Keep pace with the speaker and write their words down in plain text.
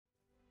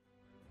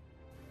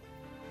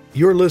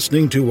You're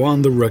listening to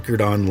On the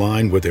Record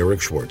Online with Eric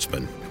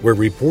Schwartzman, where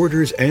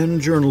reporters and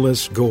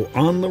journalists go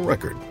on the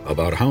record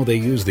about how they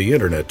use the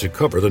internet to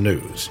cover the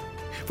news.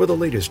 For the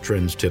latest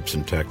trends, tips,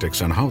 and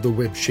tactics on how the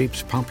web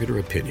shapes popular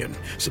opinion,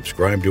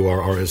 subscribe to our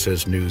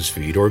RSS news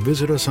feed or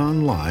visit us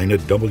online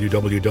at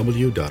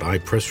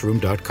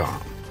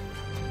www.ipressroom.com.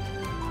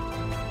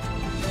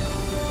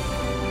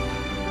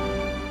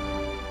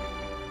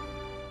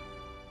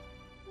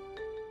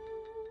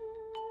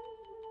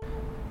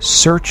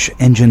 Search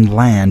Engine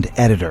Land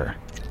editor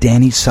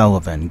Danny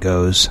Sullivan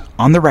goes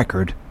on the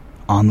record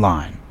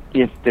online.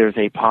 If there's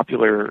a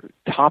popular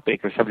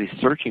topic or somebody's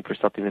searching for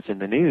something that's in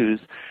the news,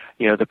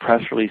 the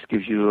press release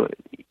gives you,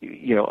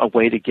 a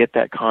way to get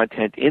that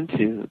content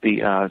into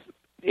the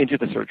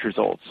search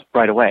results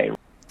right away.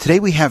 Today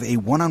we have a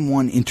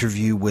one-on-one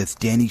interview with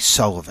Danny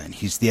Sullivan.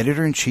 He's the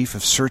editor-in-chief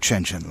of Search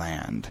Engine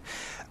Land.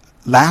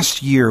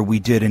 Last year, we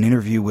did an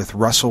interview with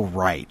Russell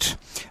Wright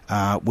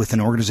with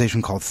an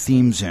organization called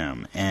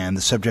ThemeZoom, and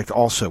the subject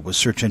also was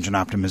search engine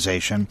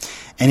optimization,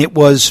 and it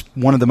was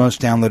one of the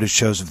most downloaded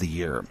shows of the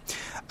year.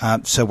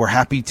 So we're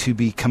happy to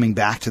be coming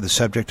back to the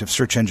subject of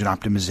search engine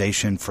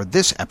optimization for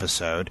this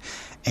episode,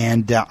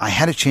 and I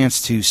had a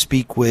chance to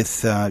speak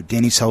with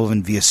Danny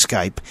Sullivan via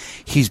Skype.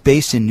 He's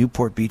based in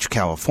Newport Beach,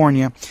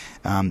 California.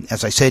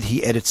 As I said,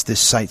 he edits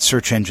this site,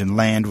 Search Engine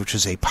Land, which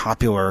is a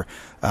popular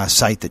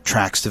site that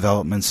tracks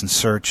developments in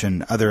search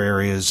and other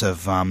areas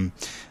of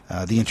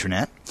the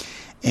internet.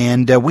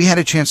 And we had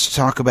a chance to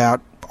talk about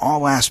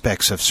all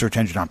aspects of search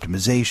engine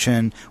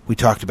optimization. We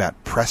talked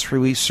about press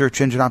release search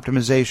engine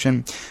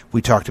optimization.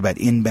 We talked about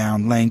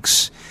inbound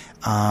links.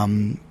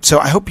 So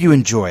I hope you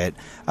enjoy it.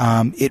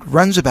 It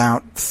runs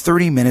about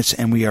 30 minutes,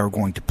 and we are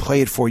going to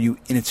play it for you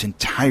in its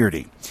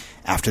entirety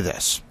after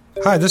this.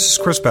 Hi, this is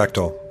Chris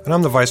Bechtel, and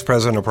I'm the Vice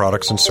President of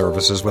Products and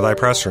Services with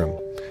iPressroom.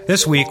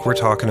 This week, we're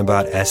talking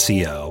about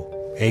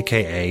SEO,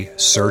 aka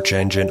Search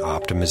Engine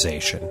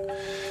Optimization.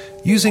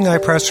 Using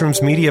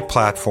iPressroom's media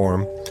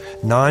platform,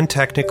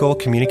 non-technical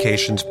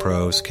communications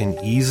pros can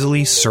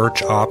easily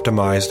search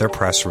optimize their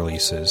press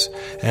releases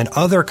and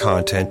other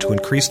content to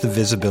increase the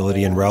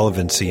visibility and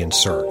relevancy in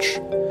search.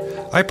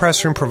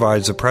 iPressroom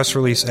provides a press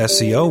release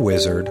SEO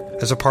wizard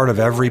as a part of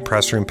every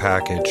Pressroom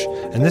package,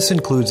 and this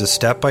includes a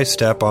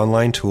step-by-step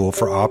online tool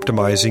for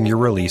optimizing your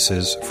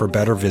releases for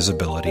better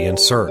visibility in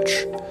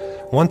search.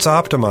 Once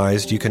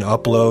optimized, you can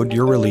upload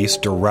your release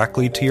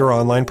directly to your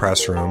online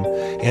Pressroom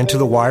and to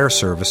the wire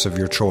service of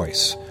your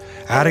choice.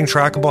 Adding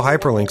trackable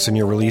hyperlinks in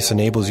your release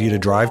enables you to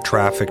drive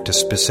traffic to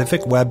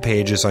specific web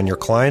pages on your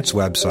client's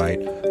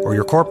website or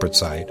your corporate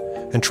site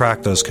and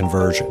track those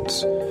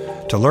conversions.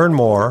 To learn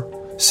more,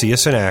 see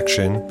us in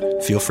action,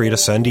 feel free to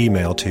send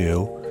email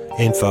to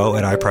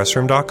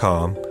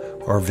info@ipressroom.com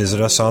or visit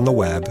us on the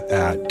web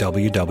at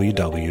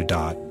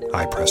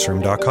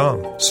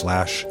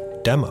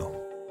www.ipressroom.com/demo.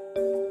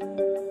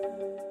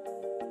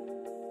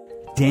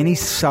 Danny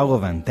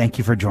Sullivan, thank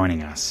you for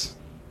joining us.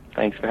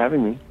 Thanks for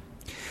having me.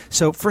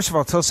 So, first of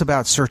all, tell us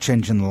about Search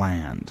Engine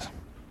Land.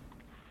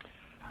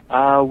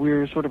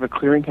 We're sort of a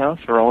clearinghouse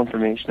for all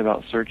information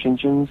about search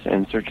engines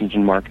and search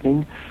engine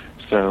marketing.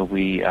 So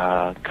we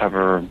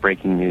cover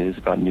breaking news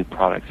about new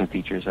products and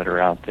features that are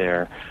out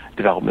there,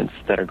 developments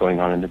that are going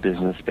on in the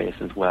business space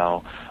as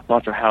well.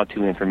 Lots of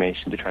how-to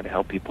information to try to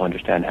help people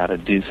understand how to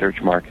do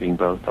search marketing,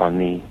 both on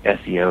the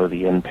SEO,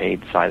 the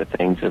unpaid side of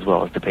things, as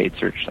well as the paid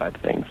search side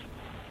of things.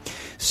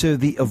 So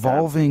the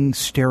evolving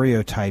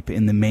stereotype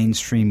in the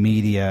mainstream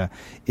media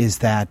is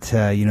that,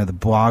 the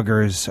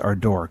bloggers are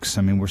dorks.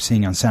 I mean, we're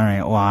seeing on Saturday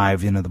Night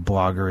Live, the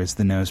blogger is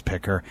the nose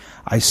picker.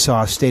 I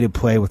saw State of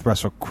Play with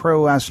Russell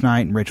Crowe last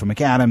night and Rachel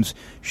McAdams.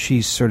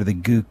 She's sort of the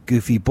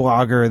goofy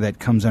blogger that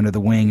comes under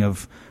the wing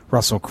of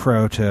Russell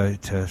Crowe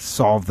to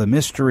solve the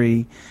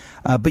mystery.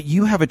 But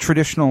you have a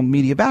traditional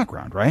media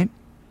background, right?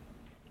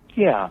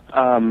 Yeah.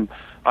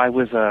 I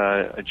was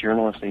a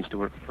journalist. I used to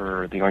work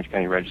for the Orange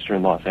County Register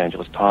and Los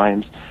Angeles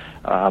Times.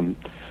 Back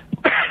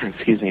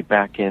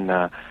in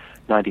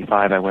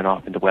 95, I went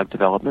off into web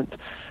development.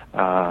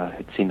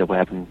 Had seen the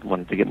web and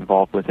wanted to get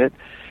involved with it.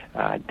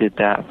 Did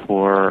that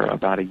for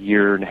about a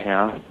year and a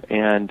half,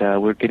 and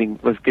was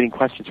getting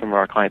questions from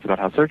our clients about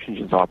how search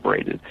engines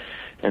operated.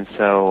 And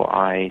so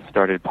I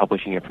started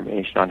publishing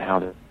information on how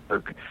they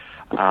work.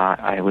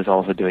 I was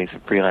also doing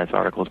some freelance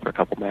articles for a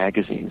couple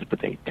magazines, but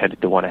they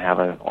tended to want to have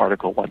an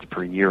article once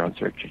per year on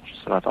search engines,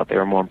 so I thought they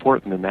were more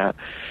important than that.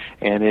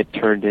 And it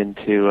turned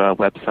into a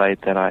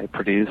website that I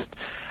produced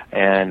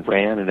and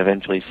ran and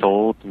eventually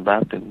sold and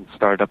left and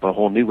started up a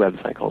whole new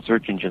website called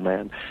Search Engine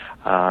Land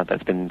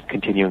that's been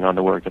continuing on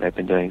the work that I've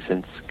been doing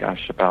since,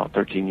 about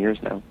 13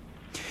 years now.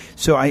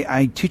 So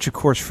I teach a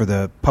course for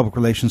the Public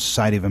Relations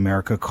Society of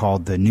America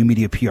called the New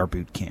Media PR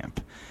Boot Camp.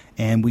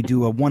 And we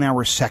do a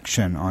 1-hour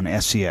section on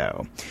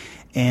SEO.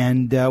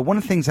 And one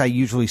of the things I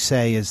usually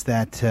say is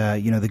that,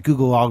 the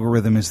Google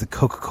algorithm is the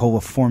Coca-Cola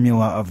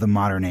formula of the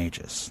modern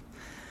ages.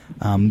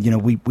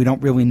 We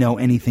don't really know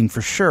anything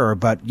for sure,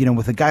 but,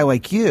 with a guy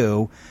like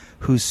you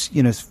who's,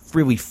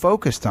 really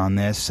focused on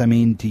this, I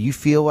mean, do you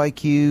feel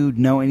like you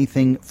know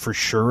anything for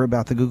sure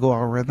about the Google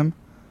algorithm?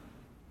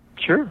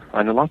 Sure,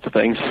 I know lots of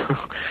things.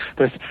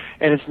 And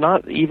it's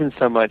not even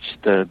so much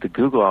the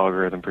Google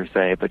algorithm per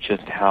se, but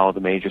just how the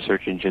major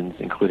search engines,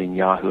 including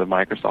Yahoo and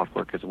Microsoft,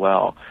 work as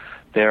well.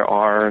 There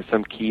are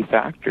some key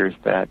factors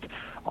that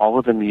all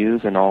of them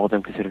use and all of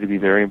them consider to be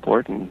very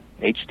important.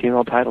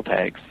 HTML title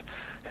tags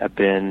have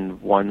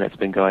been one that's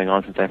been going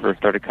on since I first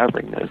started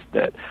covering this,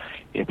 that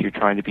if you're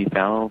trying to be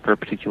found for a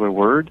particular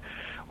word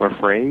or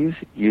phrase,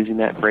 using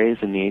that phrase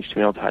in the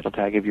HTML title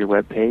tag of your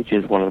web page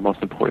is one of the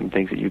most important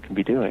things that you can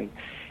be doing.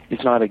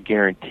 It's not a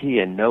guarantee,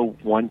 and no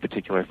one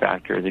particular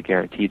factor is a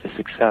guarantee to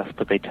success,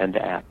 but they tend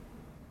to add.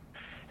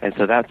 And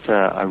so that's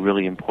a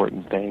really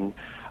important thing.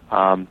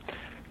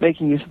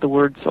 Making use of the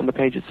words on the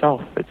page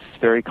itself. It's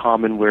very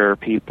common where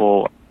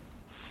people,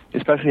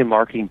 especially in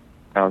marketing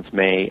backgrounds,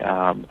 may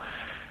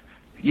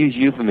use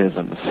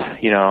euphemisms.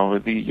 You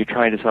know, you're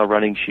trying to sell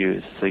running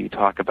shoes, so you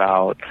talk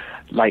about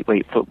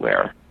lightweight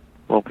footwear.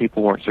 Well,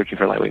 people weren't searching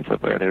for lightweight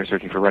footwear. They were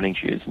searching for running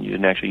shoes, and you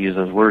didn't actually use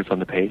those words on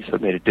the page, so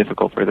it made it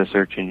difficult for the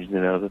search engine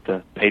to know that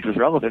the page was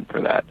relevant for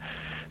that.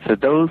 So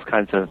those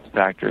kinds of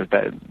factors,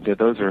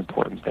 those are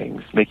important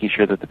things, making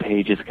sure that the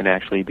pages can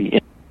actually be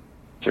in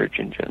the search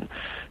engine.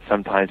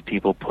 Sometimes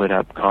people put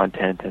up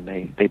content, and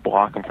they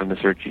block them from the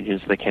search engine,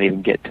 so they can't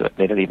even get to it.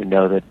 They don't even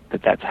know that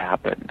that's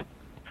happened.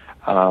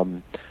 A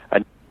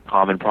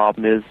common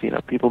problem is,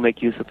 people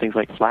make use of things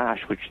like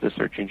Flash, which the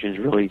search engines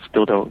really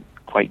still don't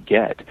quite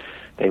get.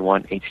 They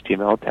want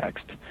HTML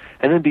text.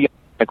 And then beyond,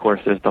 of course,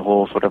 there's the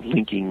whole sort of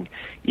linking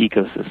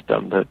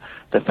ecosystem.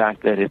 The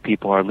fact that if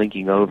people are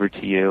linking over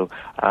to you,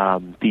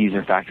 these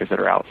are factors that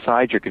are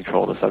outside your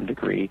control to some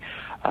degree,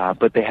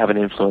 but they have an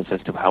influence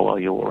as to how well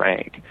you will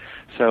rank.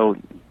 So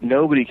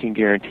nobody can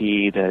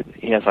guarantee that,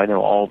 yes, I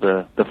know all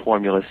the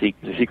formula, the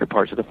secret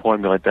parts of the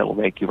formula that will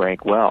make you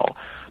rank well.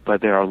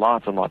 But there are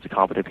lots and lots of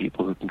competent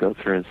people who can go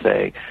through and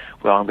say,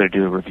 well, I'm going to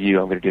do a review,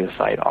 I'm going to do a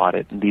site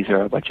audit, and these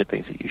are a bunch of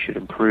things that you should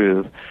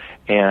improve.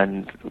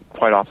 And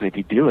quite often if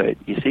you do it,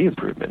 you see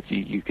improvements.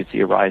 You can see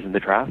a rise in the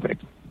traffic.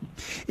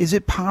 Is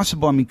it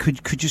possible,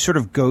 could you sort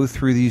of go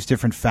through these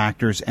different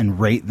factors and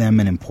rate them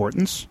in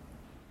importance?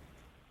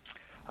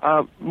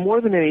 More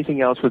than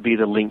anything else would be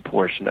the link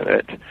portion of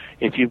it.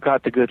 If you've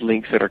got the good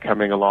links that are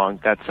coming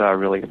along, that's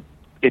really...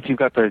 If you've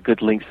got the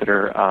good links that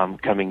are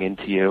coming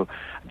into you,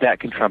 that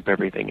can trump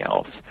everything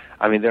else.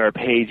 I mean, there are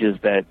pages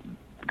that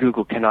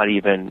Google cannot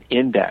even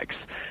index,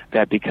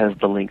 that because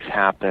the links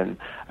happen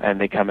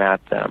and they come at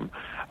them,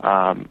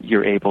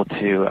 you're able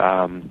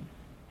to,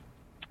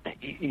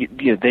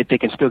 they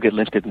can still get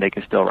listed and they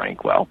can still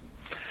rank well.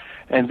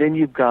 And then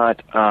you've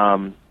got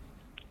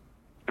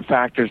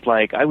factors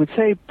like, I would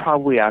say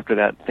probably after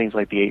that, things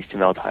like the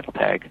HTML title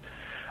tag.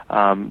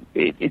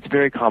 It's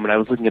very common. I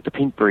was looking at the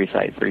Pinkberry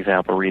site, for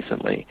example,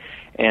 recently,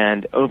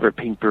 and over at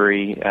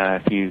Pinkberry,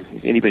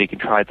 if anybody can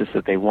try this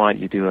if they want,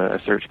 you do a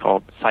search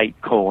called site :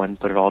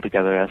 put it all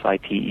together,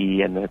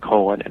 SITE, and then a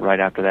colon, and right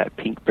after that,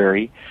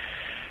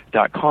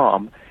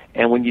 pinkberry.com.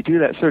 And when you do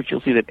that search,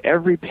 you'll see that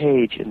every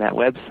page in that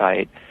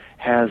website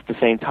has the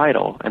same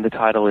title, and the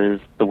title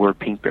is the word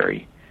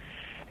Pinkberry.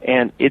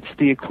 And it's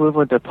the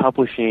equivalent of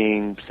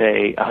publishing,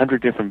 say,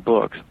 100 different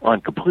books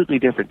on completely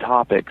different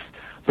topics,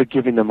 but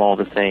giving them all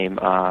the same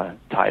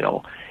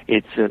title.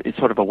 It's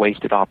sort of a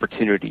wasted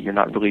opportunity. You're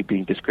not really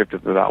being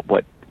descriptive about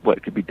what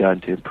could be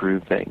done to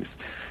improve things.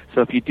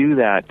 So if you do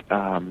that,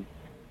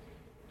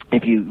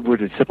 if you were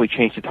to simply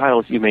change the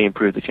titles, you may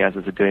improve the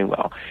chances of doing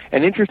well.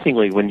 And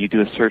interestingly, when you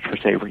do a search for,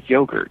 say, for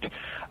yogurt,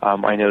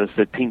 I noticed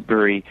that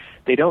Pinkberry,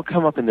 they don't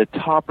come up in the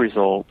top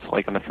results,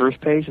 like on the first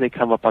page, they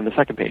come up on the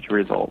second page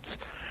results.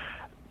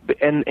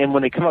 And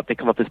when they come up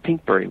as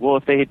Pinkberry. Well,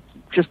 if they had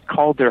just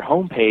called their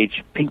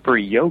homepage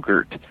Pinkberry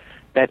Yogurt,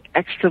 that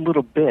extra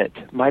little bit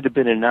might have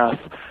been enough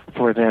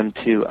for them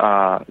to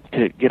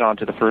get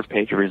onto the first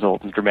page of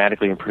results and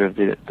dramatically improve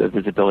the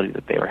visibility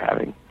that they were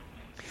having.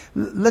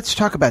 Let's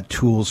talk about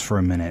tools for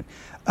a minute.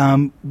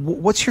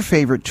 What's your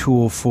favorite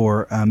tool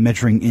for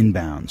measuring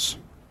inbounds?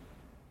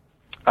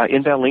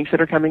 Inbound links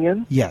that are coming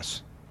in?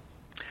 Yes.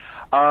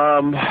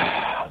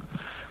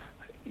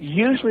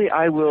 Usually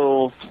I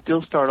will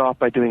still start off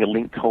by doing a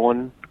link :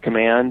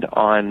 command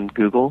on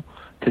Google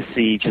to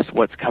see just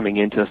what's coming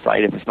into a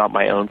site. If it's not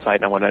my own site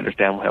and I want to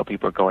understand how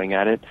people are going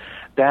at it,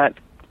 that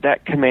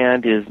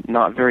command is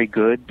not very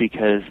good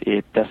because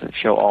it doesn't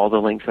show all the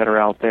links that are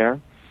out there.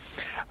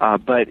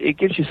 But it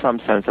gives you some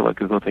sense of what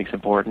Google thinks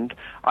important.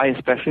 I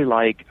especially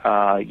like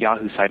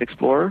Yahoo Site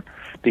Explorer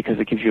because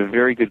it gives you a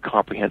very good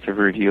comprehensive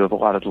review of a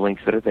lot of the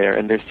links that are there,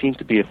 and there seems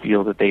to be a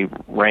feel that they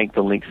rank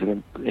the links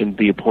in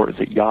the importance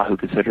that Yahoo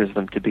considers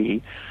them to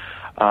be.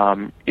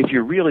 If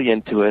you're really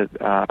into it,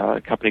 a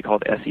company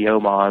called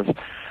SEO Moz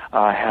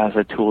has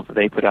a tool that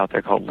they put out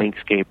there called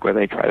Linkscape where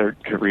they try to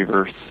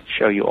reverse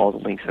show you all the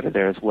links that are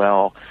there as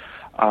well.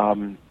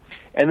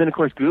 And then, of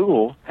course,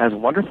 Google has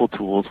wonderful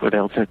tools where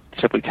they'll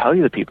simply tell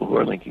you the people who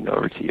are linking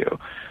over to you.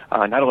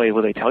 Not only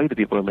will they tell you the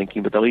people who are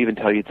linking, but they'll even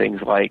tell you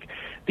things like,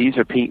 these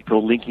are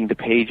people linking to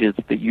pages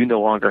that you no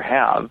longer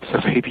have,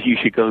 so maybe you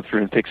should go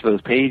through and fix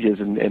those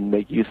pages and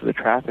make use of the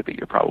traffic that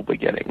you're probably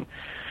getting.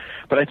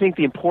 But I think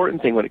the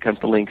important thing when it comes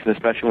to links, and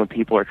especially when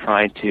people are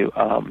trying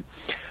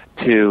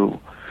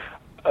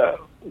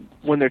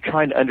when they're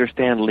trying to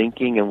understand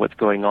linking and what's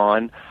going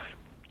on,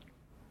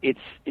 it's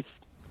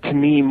to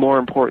me more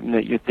important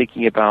that you're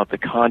thinking about the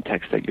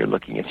context that you're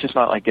looking. It's just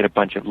not like get a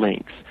bunch of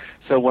links.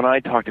 So when I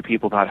talk to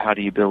people about how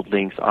do you build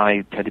links,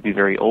 I tend to be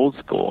very old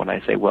school, and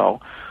I say,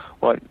 well,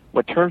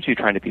 what terms are you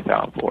trying to be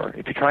found for?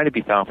 If you're trying to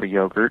be found for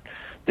yogurt,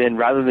 then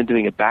rather than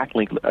doing a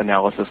backlink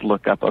analysis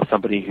lookup of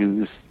somebody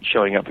who's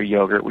showing up for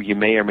yogurt, where you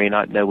may or may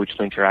not know which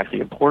links are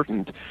actually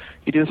important,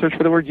 you do a search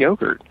for the word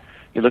yogurt.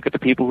 You look at the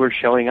people who are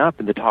showing up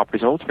in the top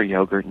results for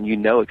yogurt, and you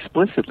know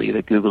explicitly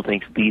that Google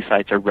thinks these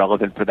sites are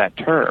relevant for that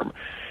term.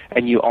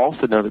 And you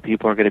also know that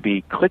people are going to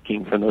be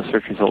clicking from those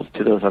search results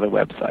to those other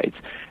websites.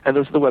 And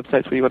those are the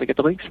websites where you want to get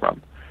the links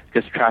from,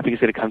 because traffic is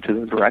going to come to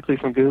them directly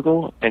from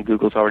Google, and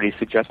Google's already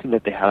suggesting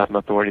that they have some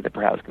authority that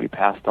perhaps can be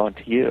passed on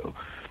to you.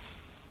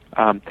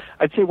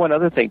 I'd say one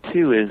other thing,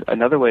 too, is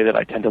another way that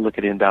I tend to look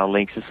at inbound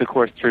links is, of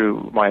course,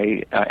 through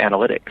my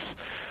analytics.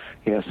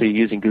 So you're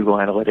using Google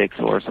Analytics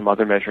or some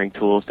other measuring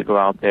tools to go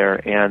out there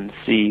and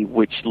see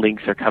which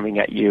links are coming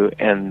at you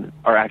and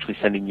are actually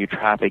sending you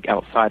traffic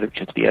outside of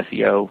just the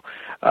SEO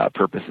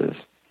purposes.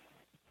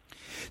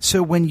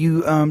 So when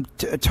you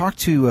talk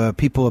to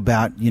people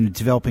about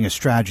developing a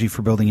strategy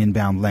for building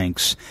inbound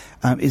links,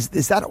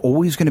 is that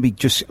always going to be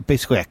just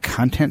basically a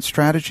content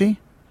strategy?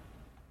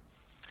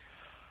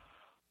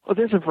 Well,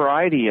 there's a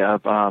variety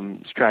of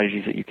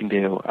strategies that you can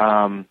do.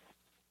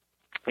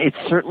 It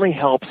certainly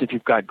helps if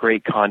you've got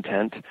great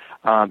content.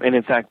 And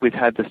in fact, we've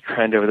had this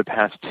trend over the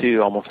past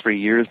almost 3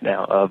 years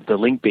now of the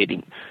link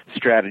baiting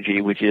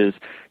strategy, which is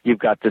you've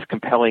got this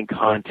compelling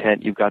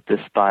content, you've got this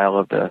style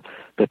of the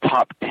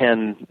top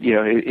 10,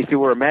 if it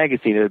were a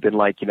magazine, it would have been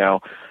like,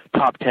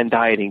 top 10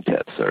 dieting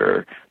tips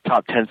or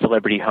top 10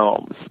 celebrity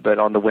homes. But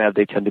on the web,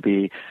 they tend to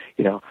be,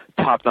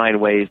 top 9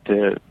 ways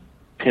to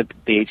pimp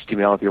the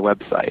HTML of your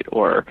website,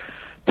 or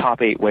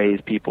top 8 ways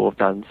people have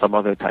done some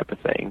other type of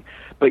thing.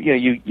 But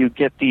you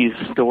get these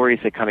stories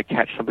that kind of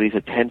catch somebody's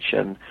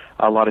attention.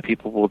 A lot of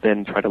people will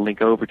then try to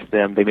link over to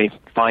them. They may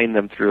find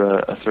them through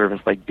a service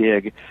like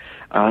Digg.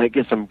 It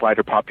gives them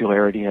wider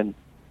popularity, and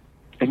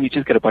you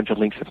just get a bunch of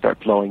links that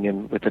start flowing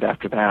in with it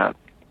after that.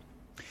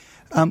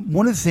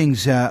 One of the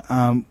things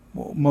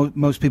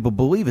most people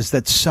believe is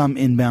that some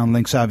inbound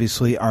links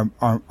obviously are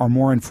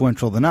more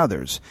influential than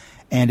others.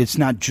 And it's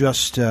not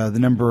just the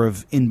number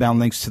of inbound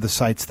links to the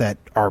sites that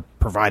are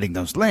providing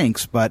those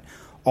links, but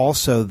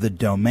also the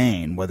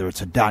domain, whether it's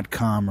a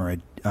 .com or a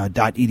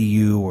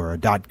 .edu or a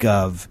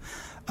 .gov.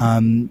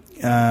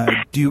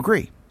 Do you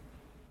agree?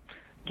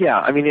 Yeah,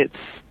 I mean,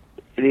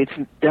 it's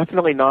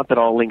definitely not that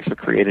all links are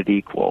created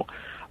equal.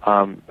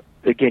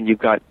 Again, you've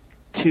got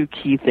two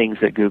key things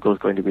that Google is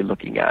going to be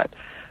looking at: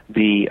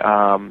 the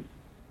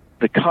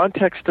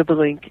context of the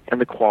link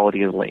and the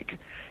quality of the link.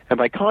 And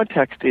by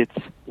context, it's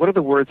what are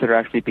the words that are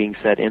actually being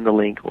said in the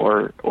link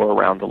or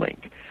around the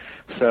link.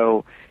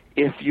 So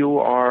if you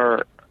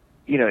are,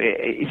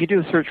 if you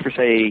do a search for,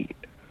 say,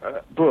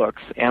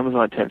 books,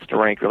 Amazon tends to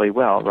rank really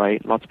well,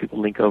 right? Lots of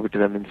people link over to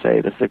them and say,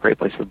 this is a great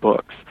place for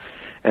books.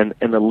 And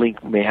the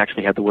link may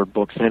actually have the word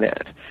books in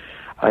it.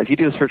 If you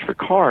do a search for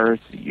cars,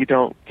 you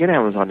don't get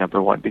Amazon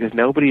 #1 because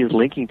nobody is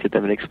linking to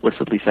them and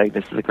explicitly saying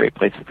this is a great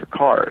place for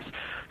cars.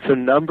 So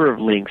number of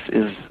links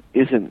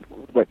isn't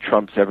what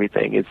trumps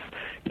everything. It's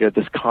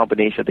this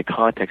combination of the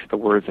context of the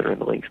words that are in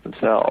the links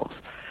themselves.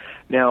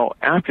 Now,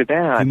 after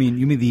that,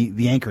 you mean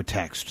the anchor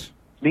text?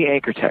 The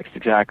anchor text,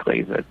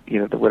 exactly. The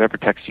whatever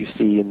text you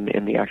see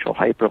in the actual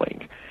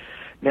hyperlink.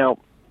 Now,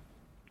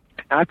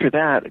 after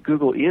that,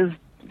 Google is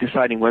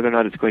deciding whether or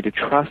not it's going to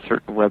trust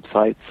certain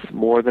websites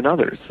more than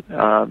others.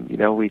 And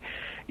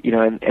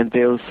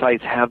those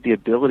sites have the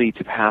ability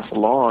to pass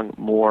along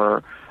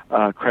more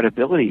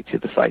credibility to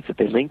the sites that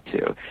they link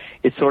to.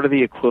 It's sort of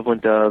the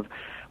equivalent of,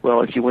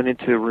 well, if you went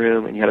into a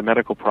room and you had a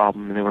medical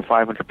problem and there were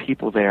 500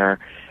 people there,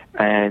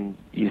 and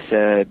you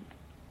said,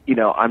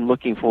 I'm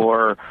looking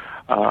for,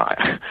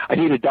 I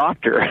need a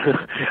doctor,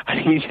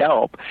 I need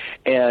help,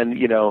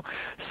 and,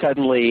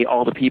 suddenly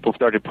all the people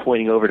started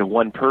pointing over to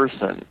one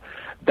person,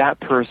 that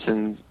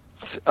person's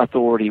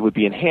authority would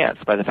be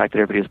enhanced by the fact that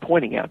everybody is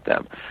pointing at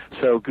them.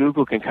 So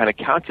Google can kind of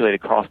calculate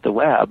across the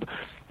web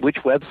which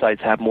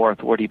websites have more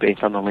authority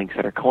based on the links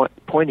that are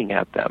pointing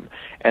at them.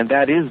 And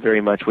that is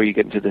very much where you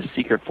get into the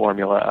secret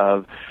formula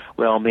of,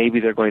 well, maybe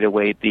they're going to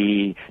weight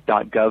the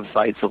 .gov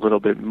sites a little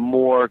bit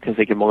more because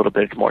they give them a little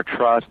bit more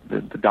trust.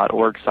 The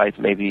 .org sites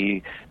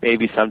maybe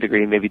some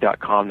degree, maybe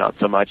 .com not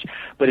so much.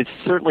 But it's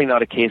certainly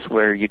not a case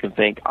where you can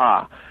think,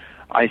 I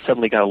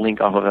suddenly got a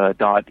link off of a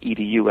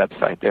 .edu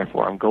website,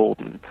 therefore I'm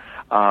golden.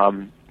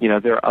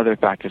 There are other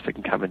factors that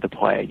can come into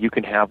play. You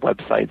can have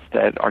websites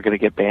that are going to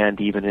get banned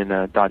even in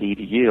a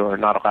 .edu or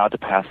not allowed to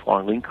pass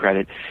along link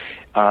credit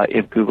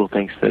if Google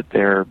thinks that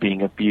they're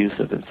being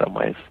abusive in some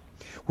ways.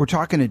 We're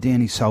talking to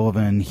Danny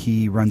Sullivan.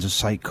 He runs a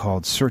site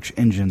called Search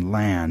Engine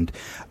Land.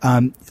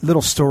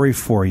 Little story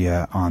for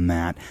you on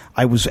that.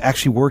 I was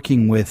actually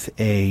working with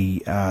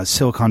a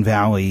Silicon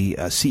Valley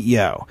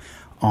CEO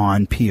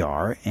on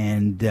PR,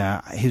 and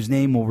his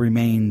name will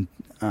remain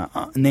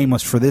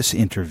nameless for this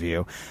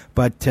interview.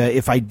 But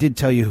if I did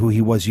tell you who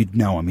he was, you'd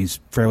know him. He's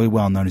fairly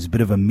well known. He's a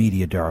bit of a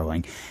media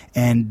darling.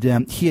 And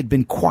he had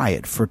been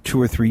quiet for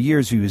 2 or 3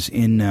 years. He was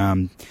in,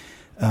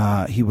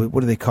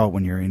 what do they call it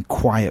when you're in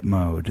quiet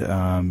mode?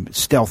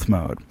 Stealth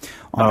mode.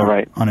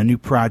 On a new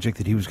project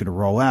that he was going to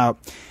roll out.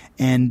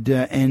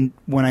 And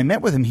when I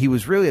met with him, he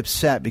was really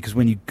upset because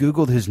when you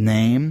Googled his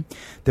name,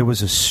 there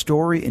was a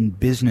story in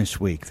Business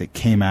Week that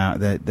came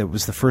out that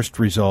was the first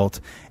result,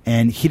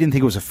 and he didn't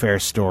think it was a fair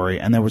story.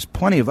 And there was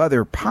plenty of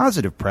other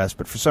positive press,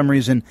 but for some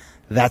reason,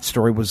 that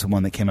story was the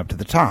one that came up to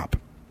the top.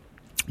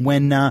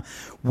 When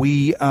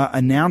we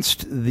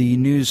announced the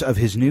news of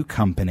his new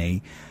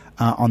company,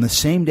 on the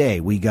same day,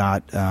 we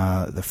got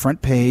the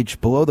front page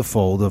below the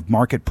fold of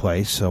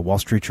Marketplace, Wall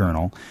Street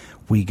Journal.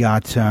 We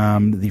got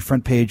the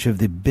front page of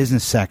the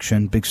business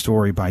section, big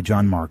story by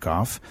John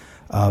Markoff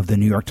of the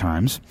New York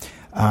Times.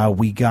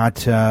 We got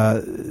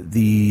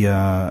the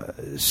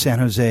San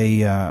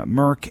Jose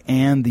Merc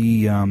and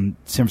the San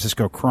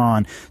Francisco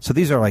Cron. So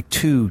these are like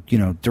two,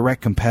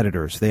 direct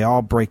competitors. They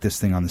all break this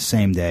thing on the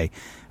same day.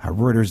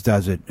 Reuters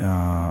does it.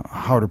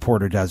 Howard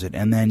Reporter does it.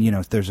 And then,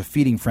 there's a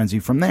feeding frenzy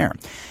from there.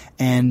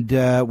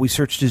 And we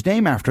searched his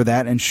name after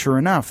that, and sure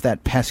enough,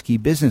 that pesky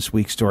Business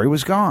Week story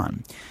was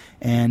gone.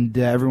 And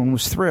everyone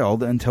was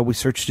thrilled until we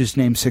searched his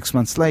name 6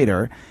 months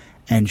later,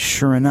 and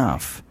sure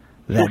enough,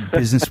 that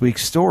Business Week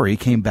story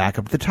came back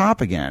up at the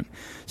top again.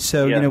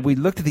 So, we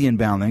looked at the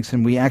inbound links,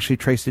 and we actually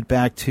traced it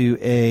back to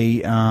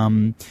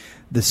the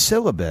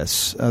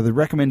syllabus, the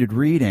recommended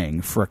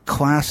reading for a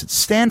class at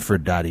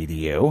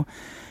Stanford.edu,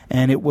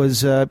 and it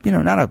was, not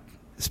a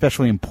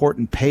especially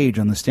important page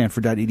on the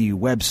Stanford.edu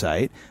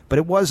website, but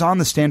it was on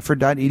the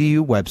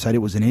Stanford.edu website. It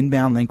was an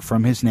inbound link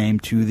from his name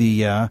to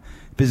the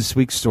Business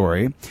Week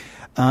story.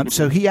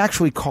 So he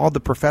actually called the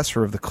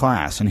professor of the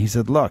class, and he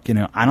said, look,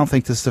 I don't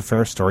think this is a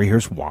fair story.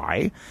 Here's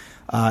why.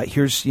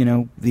 Here's,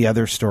 the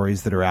other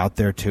stories that are out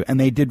there, too. And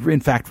they did,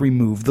 in fact,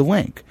 remove the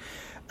link.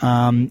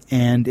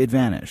 And it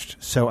vanished.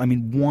 So,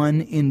 one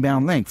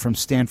inbound link from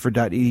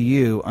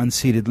Stanford.edu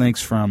unseated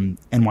links from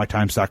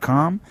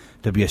nytimes.com,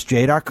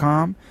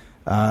 WSJ.com,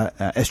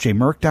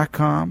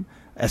 sjmerc.com,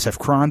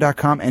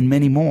 sfcron.com, and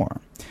many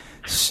more.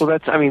 Well,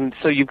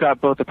 so you've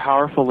got both a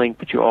powerful link,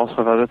 but you also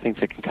have other things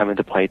that can come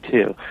into play,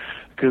 too.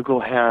 Google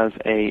has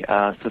a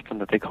system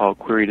that they call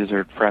Query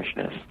Dessert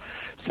Freshness.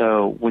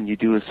 So when you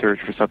do a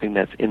search for something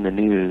that's in the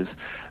news,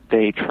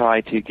 they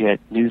try to get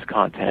news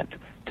content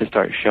to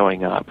start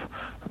showing up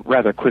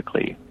rather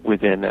quickly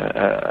within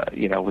a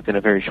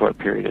very short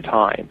period of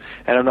time.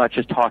 And I'm not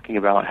just talking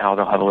about how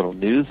they'll have a little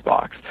news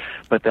box,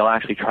 but they'll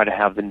actually try to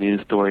have the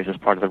news stories as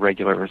part of the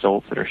regular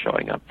results that are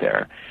showing up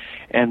there.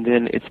 And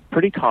then it's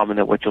pretty common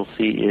that what you'll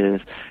see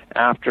is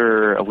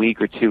after a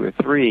week or 2 or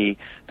 3,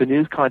 the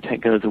news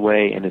content goes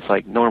away and it's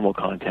like normal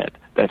content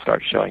that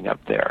starts showing up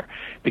there.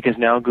 Because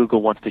now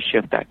Google wants to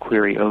shift that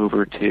query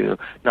over to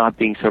not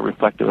being so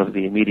reflective of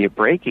the immediate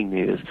breaking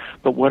news,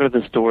 but what are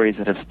the stories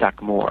that have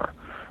stuck more?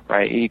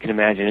 Right? You can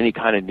imagine any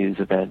kind of news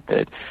event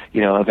that,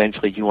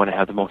 eventually you want to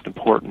have the most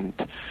important,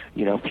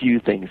 few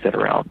things that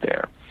are out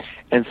there.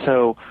 And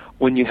so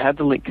when you had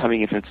the link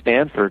coming in from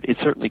Stanford, it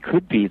certainly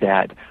could be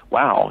that,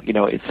 wow,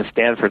 it's a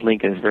Stanford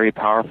link and it's very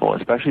powerful,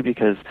 especially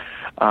because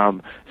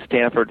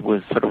Stanford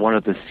was sort of one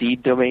of the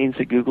seed domains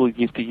that Google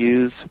used to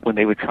use when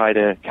they would try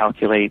to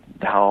calculate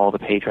how all the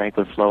page rank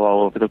would flow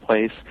all over the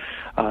place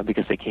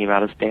because they came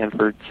out of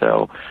Stanford.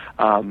 So,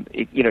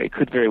 it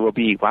could very well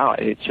be, wow,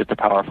 it's just a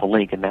powerful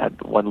link and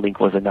that one link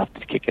was enough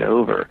to kick it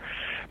over.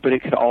 But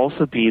it could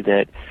also be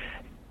that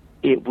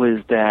it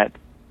was that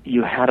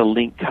you had a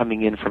link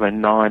coming in from a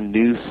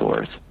non-news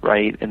source,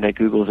 right? And that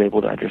Google is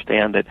able to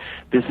understand that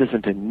this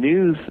isn't a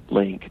news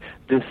link.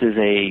 This is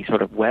a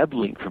sort of web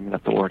link from an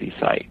authority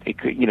site. It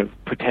could,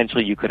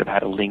 potentially you could have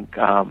had a link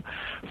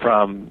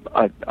from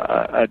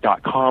a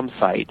 .com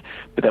site,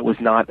 but that was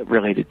not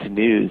related to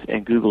news.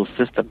 And Google's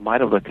system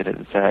might have looked at it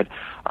and said,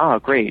 "Oh,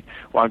 great.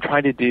 Well, I'm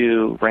trying to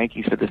do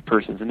rankings for this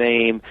person's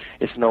name.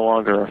 It's no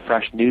longer a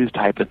fresh news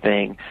type of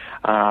thing.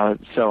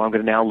 So I'm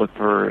going to now look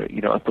for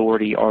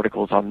authority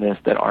articles on this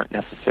that aren't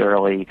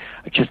necessarily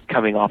just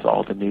coming off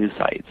all the news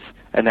sites."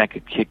 And that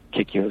could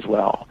kick you as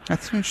well.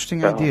 That's an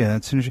interesting idea.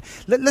 That's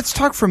interesting. Let's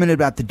talk for a minute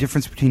about the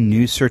difference between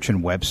news search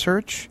and web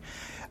search,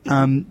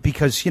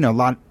 because a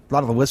lot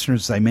of the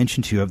listeners, as I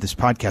mentioned to you, of this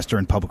podcast are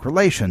in public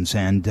relations,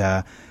 and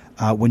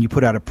when you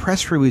put out a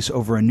press release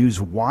over a news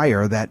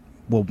wire, that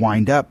will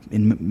wind up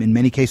in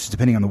many cases,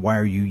 depending on the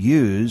wire you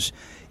use,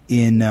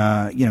 in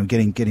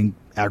getting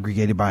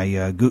aggregated by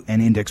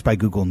and indexed by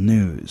Google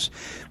News.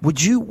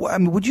 Would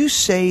you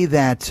say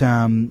that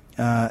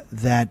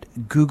that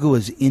Google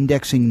is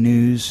indexing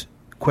news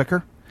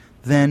quicker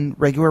than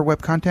regular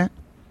web content?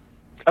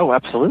 Oh,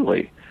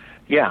 absolutely.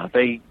 Yeah,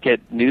 they get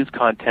news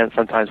content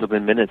sometimes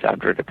within minutes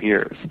after it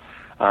appears.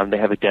 They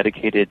have a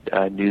dedicated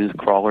news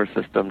crawler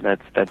system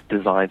that's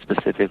designed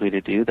specifically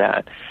to do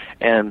that,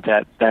 and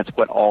that's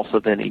what also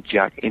then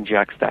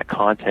injects that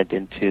content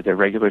into their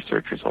regular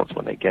search results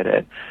when they get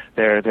it.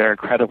 They're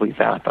incredibly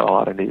fast on a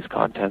lot of news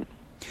content.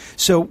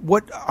 So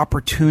what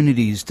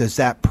opportunities does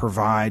that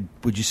provide,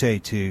 would you say,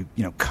 to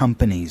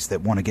companies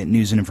that want to get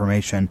news and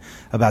information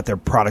about their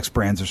products,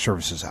 brands, or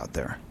services out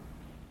there?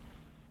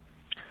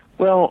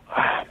 Well,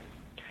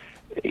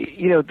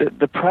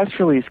 the press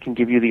release can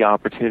give you the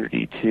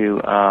opportunity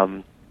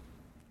to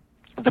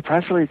the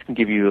press release can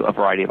give you a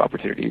variety of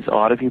opportunities. A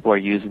lot of people are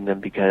using them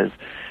because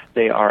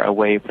they are a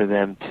way for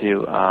them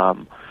to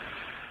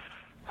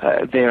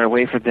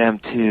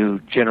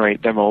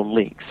generate their own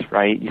links,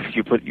 right? If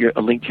you put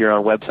a link to your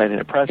own website in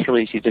a press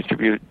release, you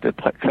distribute the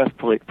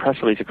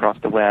press release across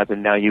the web,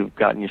 and now you've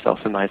gotten yourself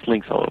some nice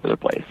links all over the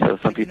place. So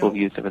some people have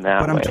used them in that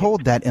way. But I'm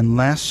told that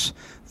unless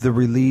the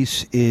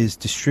release is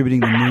distributing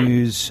the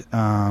news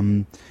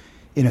in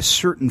a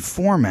certain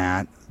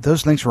format,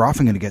 those links are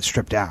often going to get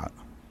stripped out.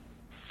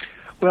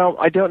 Well,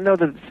 I don't know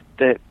that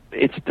the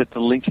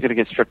links are going to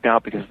get stripped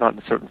out because it's not in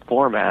a certain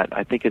format.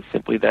 I think it's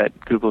simply that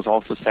Google's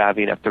also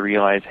savvy enough to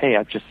realize, hey,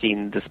 I've just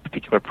seen this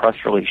particular press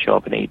release show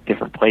up in 8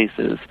 different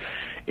places.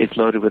 It's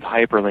loaded with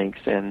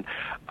hyperlinks, and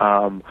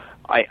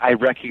I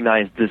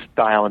recognize this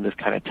style and this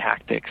kind of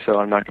tactic, so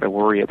I'm not going to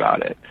worry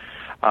about it.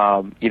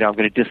 I'm going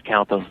to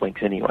discount those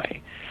links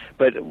anyway.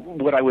 But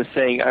what I was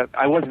saying,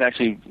 I wasn't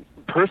actually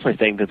personally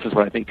saying this is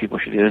what I think people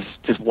should do. This is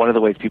just one of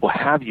the ways people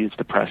have used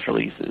the press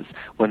releases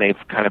when they've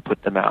kind of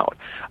put them out.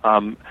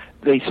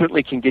 They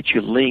certainly can get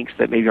you links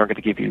that maybe aren't going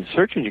to give you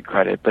search engine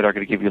credit, but are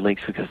going to give you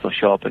links because they'll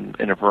show up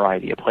in a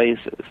variety of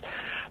places.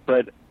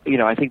 But,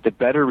 I think the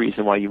better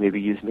reason why you may be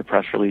using the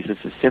press releases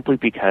is simply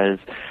because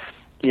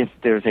if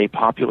there's a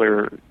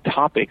popular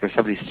topic or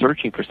somebody's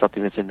searching for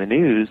something that's in the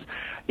news,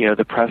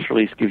 the press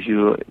release gives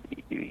you,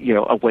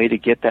 a way to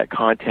get that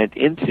content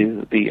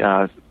into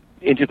the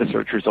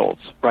search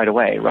results right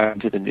away, right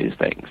into the news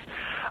things.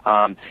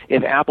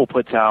 If Apple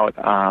puts out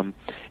a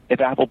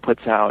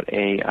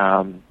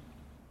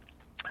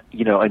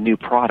new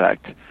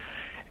product,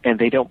 and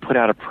they don't put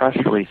out a press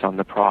release on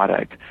the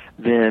product,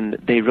 then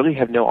they really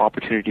have no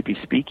opportunity to be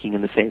speaking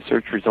in the same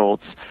search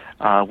results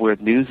where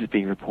news is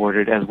being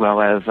reported, as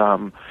well as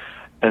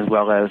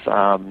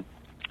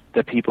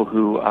the people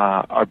who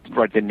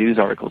write the news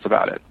articles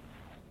about it.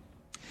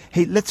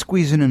 Hey, let's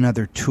squeeze in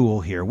another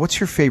tool here. What's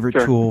your favorite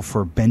tool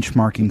for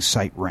benchmarking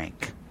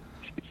SiteRank?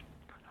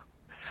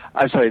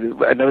 I'm sorry,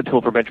 another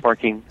tool for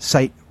benchmarking?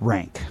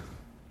 SiteRank.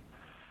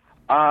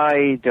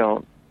 I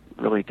don't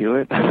really do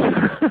it.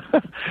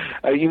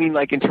 You mean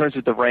like in terms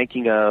of the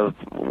ranking of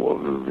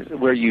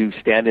where you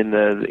stand in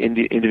the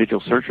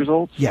individual search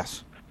results?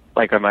 Yes.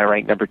 Like am I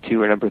ranked number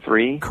 2 or number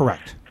 3?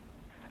 Correct.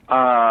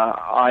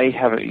 I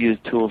haven't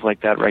used tools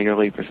like that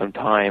regularly for some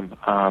time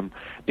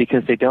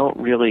because they don't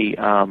really...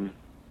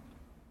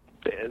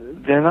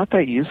 they're not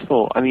that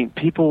useful. I mean,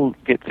 people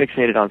get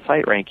fixated on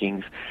site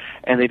rankings,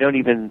 and they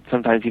don't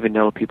sometimes even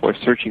know people are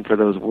searching for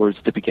those words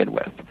to begin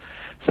with.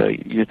 So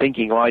you're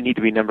thinking, well, I need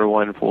to be number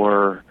 1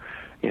 for,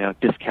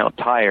 discount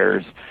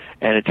tires,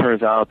 and it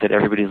turns out that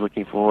everybody's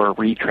looking for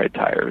retread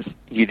tires.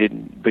 You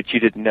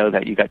didn't know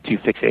that. You got too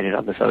fixated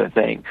on this other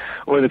thing.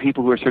 Or the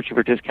people who are searching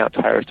for discount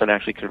tires don't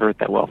actually convert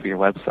that well for your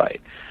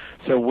website.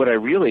 So what I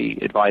really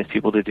advise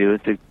people to do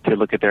is to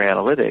look at their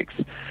analytics.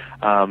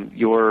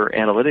 Your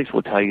analytics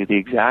will tell you the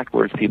exact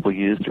words people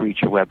use to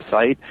reach your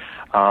website.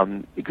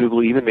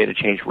 Google even made a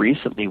change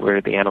recently where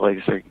the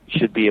analytics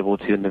should be able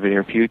to, in the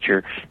near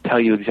future, tell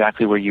you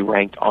exactly where you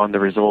ranked on the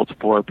results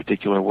for a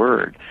particular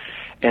word.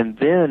 And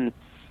then,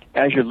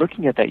 as you're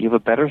looking at that, you have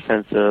a better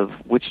sense of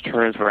which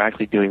terms are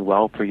actually doing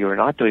well for you or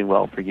not doing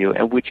well for you,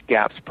 and which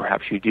gaps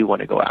perhaps you do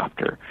want to go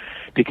after.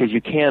 Because you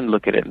can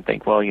look at it and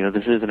think, well,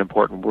 this is an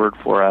important word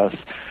for us,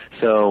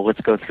 so let's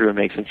go through and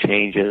make some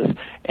changes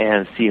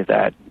and see if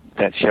that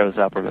shows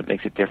up or if it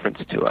makes a difference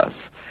to us.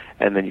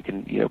 And then you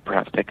can,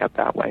 perhaps pick up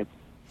that way.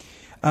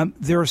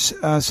 There are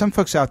some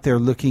folks out there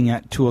looking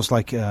at tools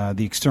like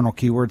the external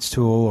keywords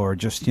tool or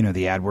just, the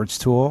AdWords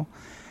tool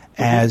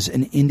as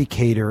an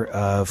indicator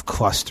of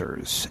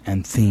clusters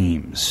and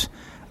themes.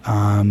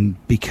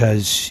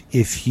 Because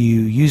if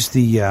you use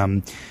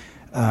the...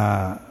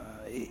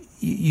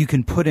 you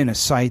can put in a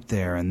site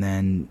there, and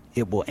then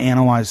it will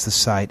analyze the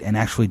site and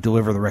actually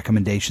deliver the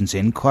recommendations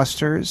in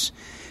clusters.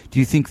 Do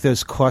you think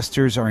those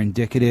clusters are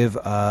indicative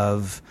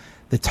of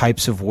the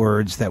types of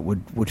words that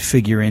would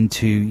figure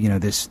into,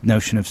 this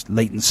notion of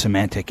latent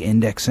semantic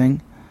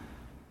indexing?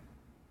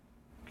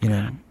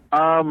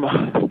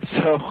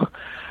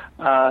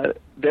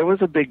 There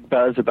was a big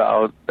buzz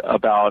about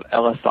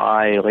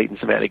LSI, latent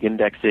semantic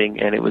indexing,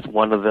 and it was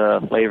one of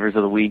the flavors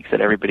of the week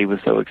that everybody was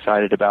so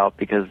excited about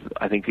because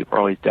I think people are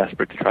always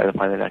desperate to try to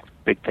find the next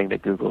big thing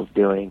that Google is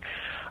doing.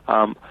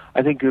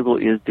 I think Google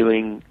is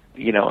doing,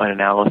 an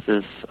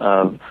analysis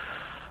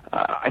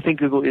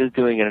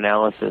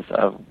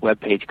of web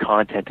page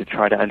content to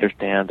try to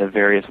understand the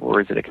various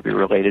words that it could be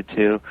related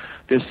to.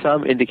 There's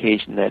some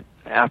indication that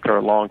after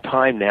a long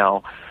time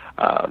now,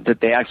 that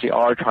they actually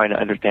are trying to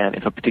understand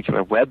if a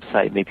particular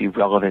website may be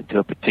relevant to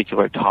a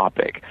particular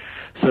topic.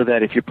 So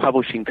that if you're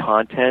publishing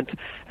content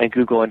and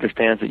Google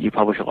understands that you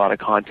publish a lot of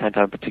content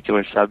on a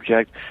particular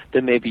subject,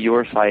 then maybe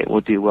your site will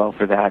do well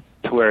for that,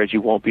 whereas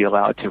you won't be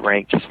allowed to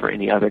rank just for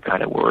any other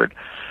kind of word.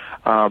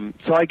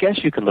 So I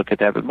guess you can look at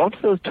that, but most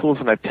of those tools,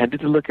 when I've tended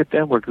to look at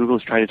them, where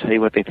Google's trying to tell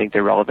you what they think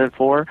they're relevant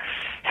for,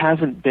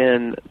 hasn't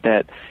been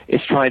that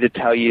it's trying to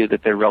tell you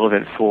that they're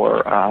relevant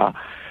for.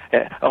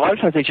 A lot of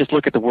times they just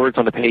look at the words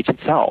on the page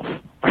itself,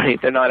 right?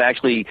 They're not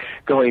actually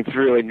going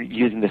through and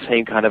using the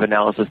same kind of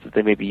analysis that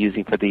they may be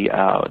using for the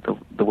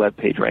web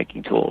page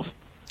ranking tools.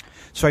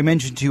 So I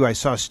mentioned to you I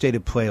saw State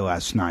of Play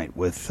last night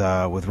with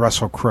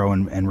Russell Crowe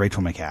and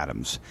Rachel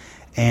McAdams.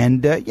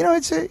 And,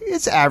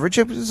 it's average.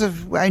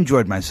 I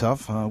enjoyed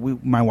myself.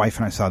 My wife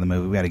and I saw the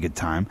movie. We had a good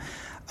time.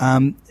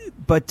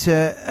 But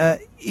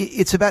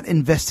it's about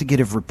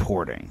investigative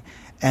reporting.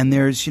 And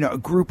there's, a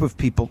group of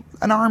people,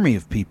 an army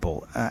of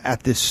people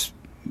at this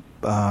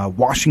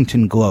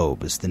Washington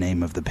Globe is the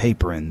name of the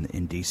paper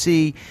in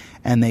D.C.,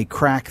 and they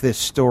crack this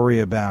story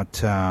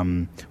about,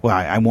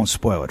 I won't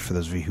spoil it for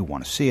those of you who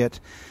want to see it.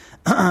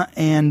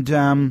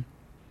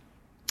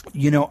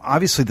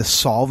 Obviously the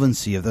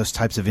solvency of those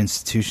types of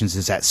institutions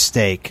is at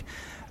stake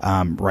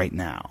right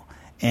now.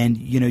 And,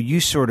 you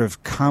sort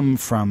of come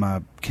from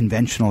a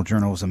conventional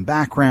journalism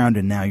background,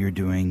 and now you're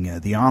doing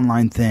the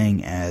online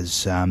thing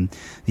as the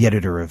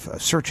editor of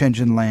Search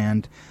Engine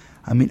Land.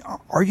 I mean,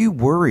 are you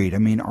worried? I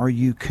mean, are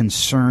you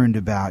concerned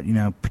about,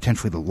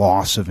 potentially the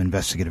loss of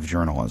investigative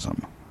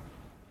journalism?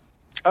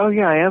 Oh,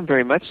 yeah, I am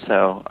very much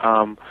so.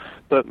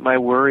 But my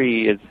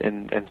worry is,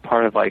 and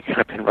part of I've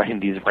been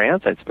writing these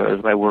rants, I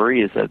suppose, my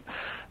worry is that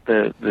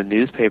the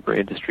newspaper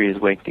industry is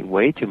wasting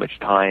way too much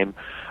time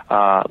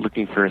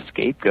looking for a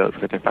scapegoat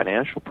for their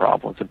financial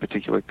problems, in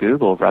particular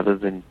Google, rather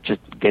than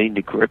just getting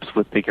to grips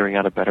with figuring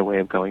out a better way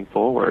of going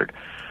forward.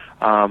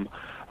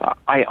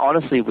 I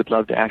honestly would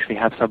love to actually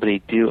have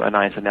somebody do a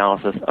nice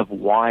analysis of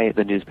why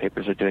the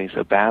newspapers are doing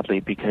so badly,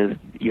 because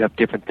you have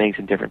different things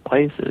in different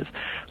places.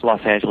 The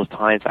Los Angeles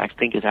Times, I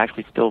think, is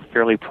actually still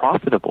fairly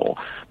profitable,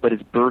 but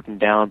it's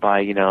burdened down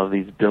by,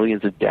 these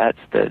billions of debts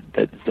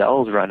that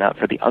Zell's run up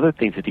for the other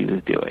things that he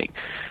was doing.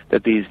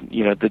 That these,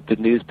 the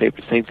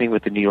newspaper, same thing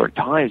with the New York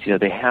Times,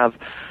 they have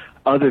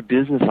other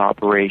business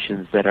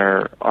operations that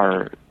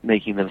are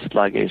making them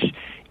sluggish,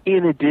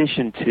 in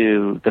addition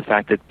to the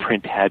fact that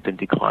print had been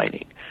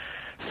declining.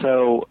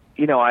 So,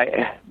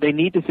 they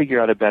need to figure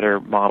out a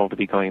better model to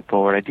be going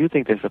forward. I do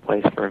think there's a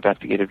place for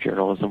investigative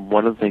journalism.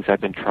 One of the things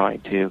I've been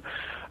trying to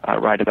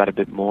write about a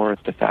bit more is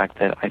the fact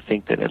that I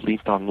think that at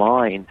least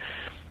online,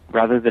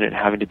 rather than it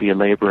having to be a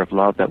labor of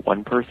love that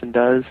one person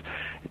does,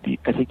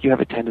 I think you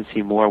have a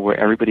tendency more where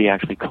everybody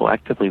actually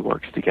collectively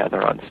works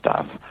together on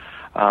stuff.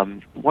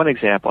 One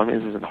example,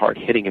 this isn't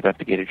hard-hitting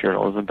investigative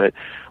journalism, but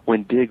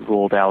when Dig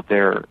rolled out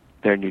their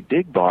new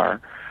Dig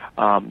bar,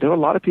 there were a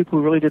lot of people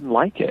who really didn't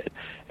like it.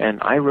 And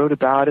I wrote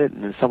about it,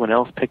 and then someone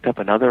else picked up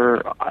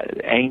another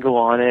angle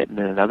on it, and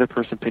then another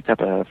person picked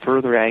up a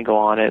further angle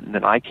on it, and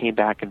then I came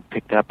back and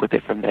picked up with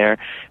it from there.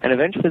 And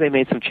eventually they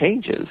made some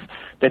changes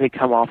that had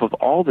come off of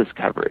all this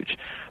coverage.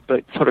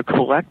 But sort of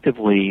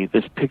collectively,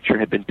 this picture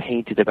had been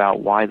painted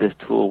about why this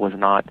tool was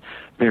not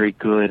very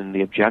good and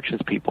the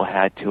objections people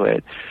had to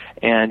it.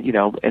 And,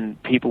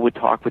 and people would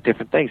talk with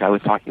different things. I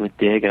was talking with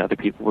Dig, and other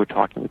people were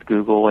talking with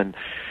Google, and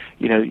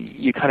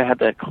you kind of had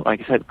that,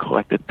 like I said,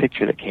 collective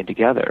picture that came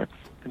together.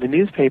 And the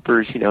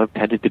newspapers, have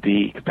tended to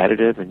be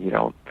competitive, and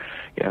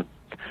the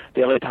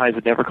LA Times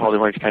would never call the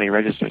Orange County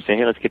Register and say,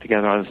 "Hey, let's get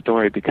together on a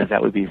story," because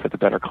that would be for the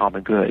better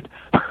common good.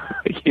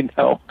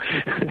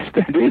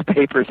 The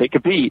newspapers, they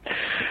compete.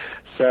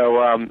 So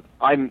I'm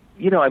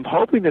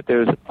hoping that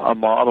there's a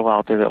model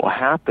out there that will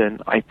happen.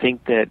 I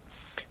think that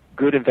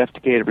good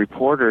investigative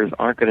reporters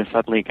aren't going to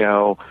suddenly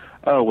go,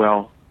 "Oh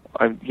well,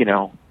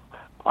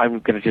 I'm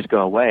going to just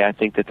go away." I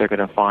think that they're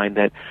going to find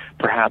that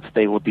perhaps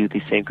they will do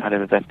the same kind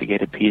of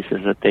investigative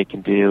pieces that they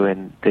can do,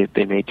 and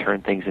they may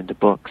turn things into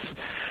books.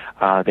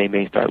 They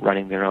may start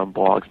running their own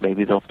blogs.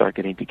 Maybe they'll start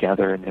getting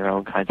together in their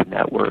own kinds of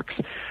networks.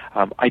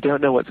 I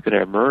don't know what's going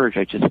to emerge.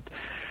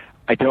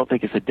 I don't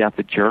think it's the death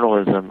of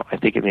journalism. I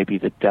think it may be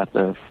the death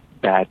of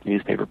bad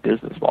newspaper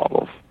business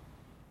models.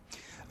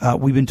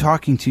 We've been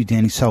talking to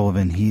Danny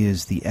Sullivan. He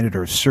is the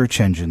editor of Search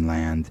Engine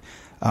Land.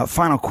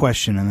 Final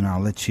question, and then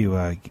I'll let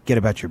you get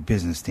about your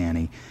business,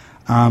 Danny.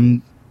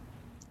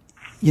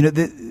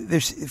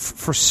 There's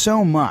for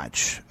so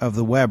much of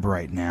the web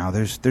right now,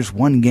 there's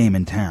one game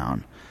in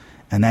town,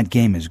 and that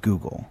game is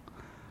Google.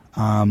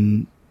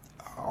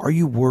 Are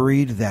you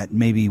worried that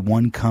maybe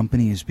one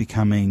company is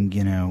becoming,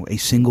 a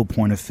single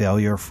point of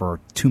failure for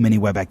too many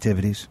web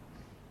activities?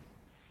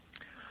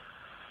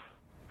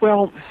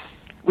 Well,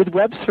 with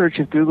web search,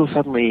 if Google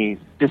suddenly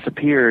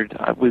disappeared,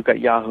 we've got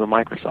Yahoo and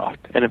Microsoft.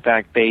 And in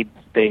fact, they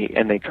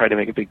tried to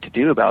make a big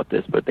to-do about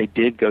this, but they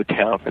did go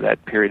down for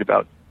that period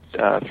about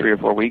 3 or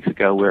 4 weeks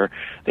ago, where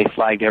they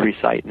flagged every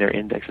site in their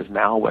index as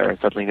malware, and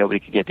suddenly nobody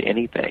could get to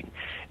anything.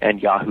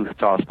 And Yahoo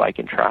saw a spike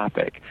in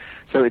traffic.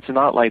 So it's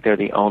not like they're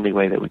the only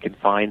way that we can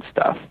find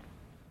stuff.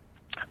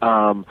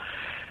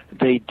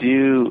 They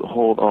do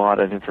hold a lot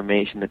of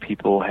information that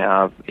people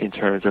have in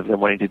terms of them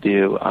wanting to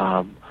do,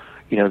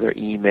 their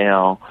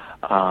email,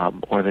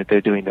 or that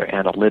they're doing their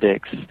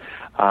analytics.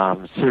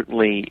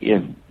 Certainly,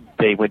 if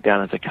they went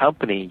down as a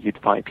company, you'd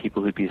find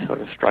people who'd be sort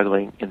of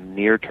struggling in the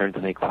near term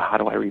to think, well, how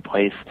do I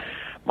replace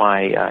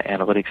my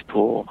analytics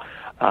tool?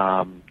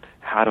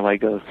 How do I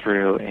go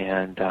through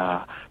and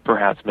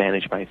perhaps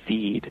manage my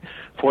feed?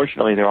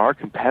 Fortunately, there are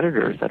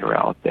competitors that are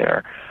out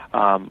there.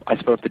 I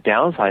suppose the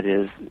downside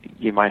is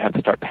you might have to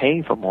start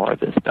paying for more of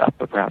this stuff,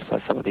 but perhaps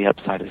that's some of the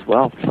upside as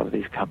well for some of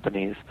these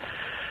companies.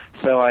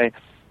 So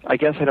I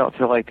guess I don't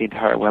feel like the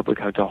entire web would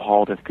come to a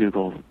halt if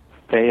Google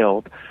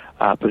failed,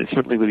 but it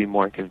certainly would be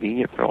more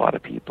inconvenient for a lot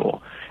of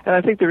people. And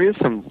I think there is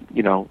some,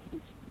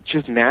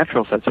 just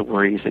natural sense of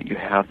worries that you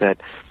have that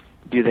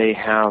do they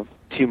have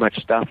too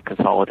much stuff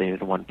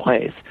consolidated in one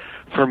place?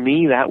 For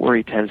me, that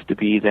worry tends to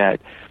be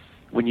that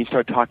when you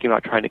start talking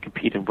about trying to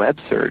compete in web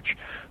search,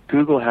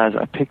 Google has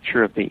a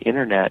picture of the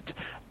Internet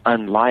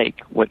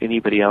unlike what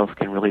anybody else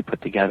can really put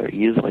together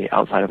easily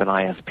outside of an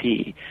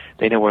ISP.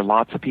 They know where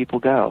lots of people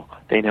go.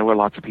 They know where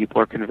lots of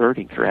people are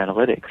converting through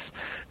analytics.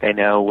 They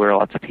know where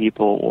lots of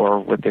people or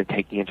what they're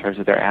taking in terms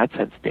of their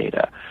AdSense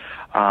data.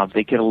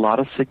 They get a lot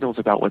of signals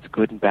about what's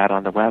good and bad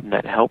on the web, and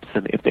that helps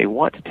them if they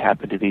want to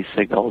tap into these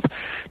signals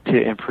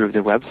to improve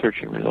their web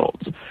searching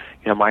results.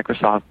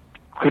 Microsoft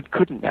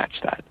couldn't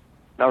match that.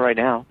 Not right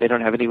now. They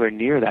don't have anywhere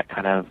near that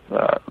kind of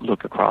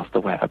look across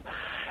the web.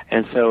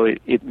 And so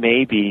it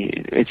may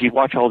be, if you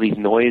watch all these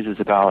noises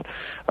about,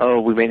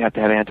 we may have to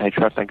have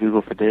antitrust on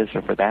Google for this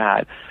or for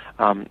that.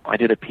 I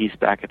did a piece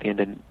back at the end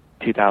of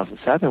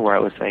 2007 where I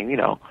was saying,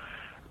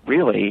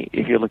 really,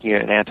 if you're looking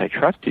at an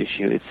antitrust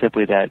issue, it's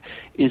simply that,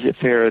 is it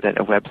fair that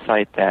a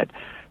website that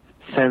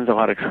sends a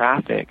lot of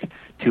traffic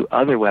to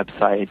other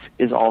websites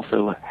is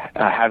also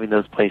having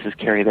those places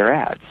carry their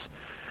ads?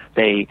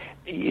 That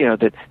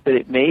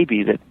it may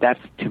be that that's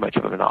too much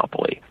of a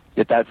monopoly,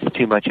 that's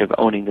too much of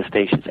owning the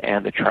stations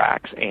and the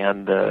tracks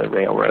and the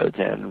railroads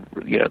and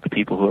the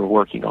people who are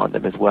working on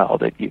them as well.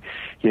 That you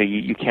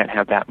can't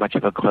have that much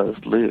of a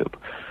closed loop.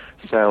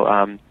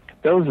 So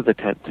those are the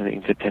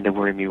things that tend to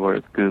worry me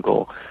with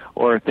Google,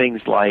 or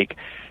things like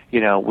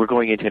we're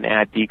going into an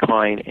ad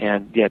decline,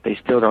 and yet they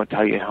still don't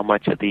tell you how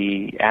much of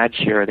the ad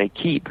share they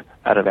keep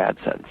out of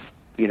AdSense.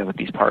 With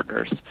these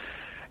partners.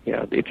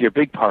 If you're a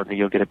big partner,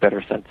 you'll get a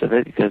better sense of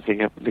it because they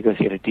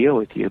negotiate a deal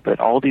with you. But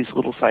all these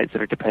little sites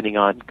that are depending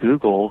on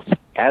Google's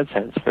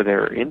AdSense for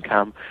their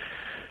income,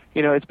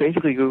 it's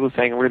basically Google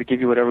saying, we're going to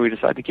give you whatever we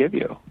decide to give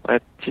you.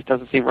 That just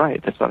doesn't seem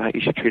right. That's not how you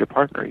should treat a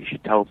partner. You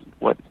should tell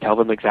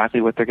them exactly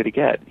what they're going to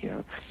get.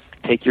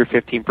 Take your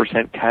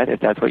 15% cut if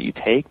that's what you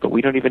take, but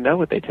we don't even know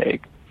what they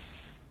take.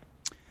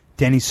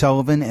 Danny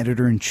Sullivan,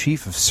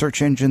 Editor-in-Chief of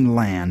Search Engine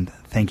Land,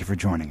 thank you for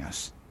joining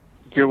us.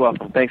 You're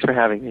welcome. Thanks for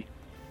having me.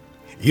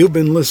 You've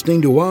been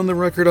listening to On the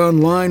Record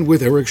Online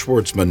with Eric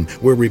Schwartzman,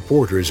 where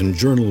reporters and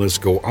journalists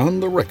go on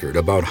the record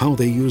about how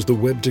they use the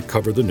web to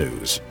cover the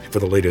news. For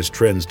the latest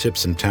trends,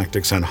 tips, and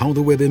tactics on how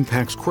the web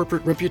impacts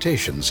corporate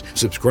reputations,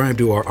 subscribe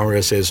to our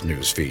RSS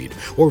news feed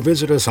or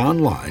visit us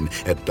online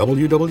at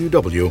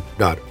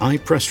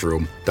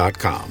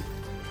www.ipressroom.com.